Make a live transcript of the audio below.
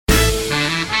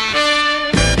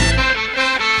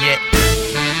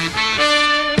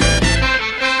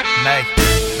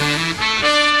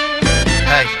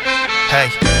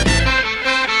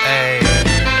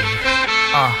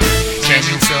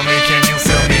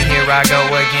I go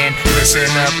again. Listen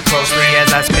up closely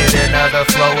as I spit another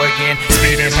flow again.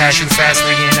 Speeding past you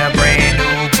fastly in a brand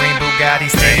new green Bugatti,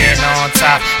 staying on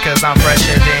top, cause I'm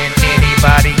fresher than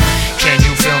anybody. Can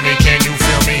you feel me? Can you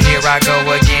feel me? Here I go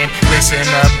again. Listen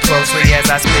up closely as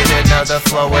I spit another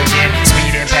flow again.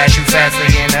 Speeding past you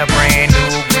fastly in a brand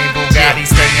new green Bugatti,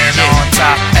 staying on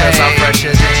top, cause I'm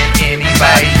fresher than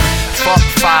anybody. Fuck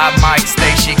 5 mics,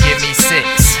 they should give me 6.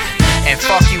 And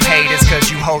fuck you haters, cause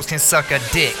you hoes can suck a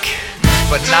dick.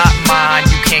 But not mine,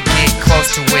 you can't get close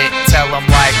to it. Tell them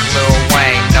like Lil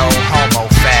Wayne, no homo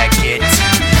faggot.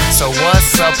 So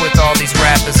what's up with all these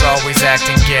rappers always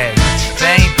acting gay?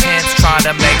 They ain't pimps trying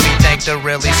to make me think they're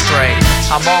really straight.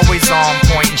 I'm always on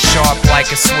point and sharp like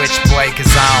a switchblade,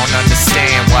 cause I don't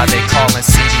understand why they callin'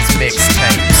 CDs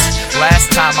mixtapes.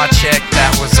 Last time I checked,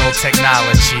 that was old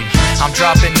technology. I'm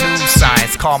dropping new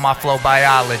science, call my flow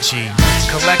biology.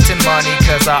 Collecting money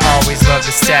cause I always love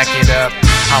to stack it up.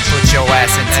 I'll put your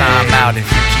ass in time out if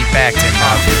you keep acting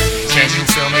up. Can you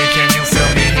feel me? Can you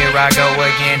feel me? Here I go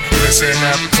again. Listen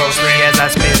up closely as I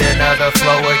spit another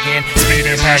flow again.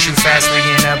 Speeding past you fastly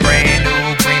in a brand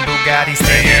new green Bugatti,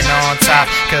 staying on top,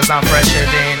 cause I'm fresher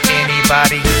than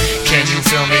anybody. Can you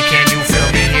feel me? Can you feel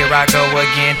me? Here I go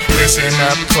again. Listen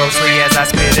up closely as I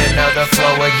spit another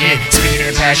flow again.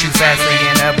 Speeding past you fastly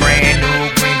in a brand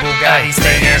new green Bugatti,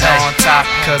 staying on top,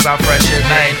 cause I'm fresher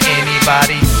than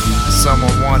anybody.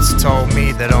 Someone once told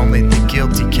me that only the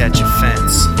guilty catch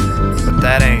offense, but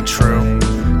that ain't true.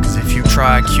 Cause if you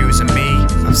try accusing me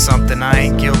of something I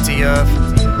ain't guilty of,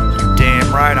 you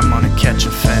damn right I'm gonna catch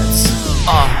offense.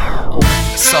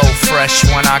 So fresh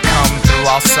when I come through,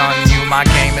 I'll stun you. My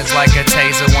game is like a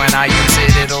taser, when I use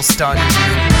it, it'll stun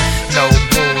you. No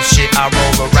bullshit, I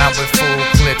roll around with full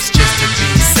clips just to be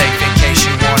safe in case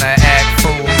you wanna act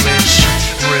foolish.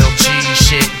 Real G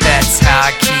shit, that's how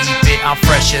I keep it. I'm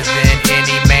fresher than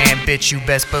any man, bitch, you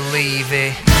best believe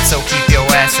it. So keep your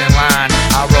ass in line,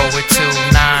 I roll with 2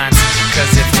 9s.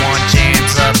 Cause if one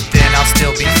jams up, then I'll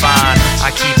still be fine.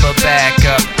 I keep a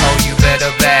backup, oh you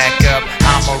better back up.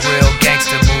 I'm a real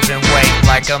gangster moving weight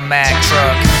like a Mack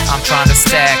truck. I'm trying to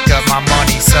stack up my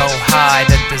money so high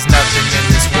that there's nothing in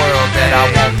this world that I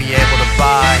won't be able to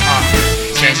buy.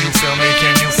 Can you feel me?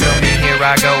 Can you feel me? Here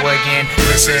I go again.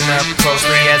 Listen up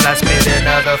closely as I spit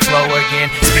another flow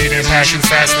again. Speeding past you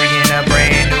fastly in a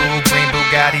brand new green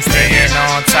Bugatti, staying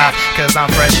on top, cause I'm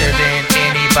fresher than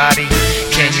anybody.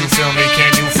 Can you feel me?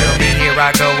 Can you feel me? Here I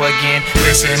go again.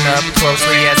 Listen up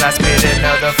closely as I spit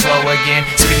another flow again.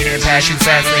 Speeding past you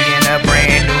fastly in a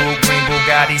brand new green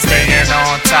Bugatti, staying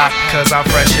on top, cause I'm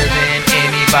fresher than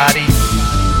anybody.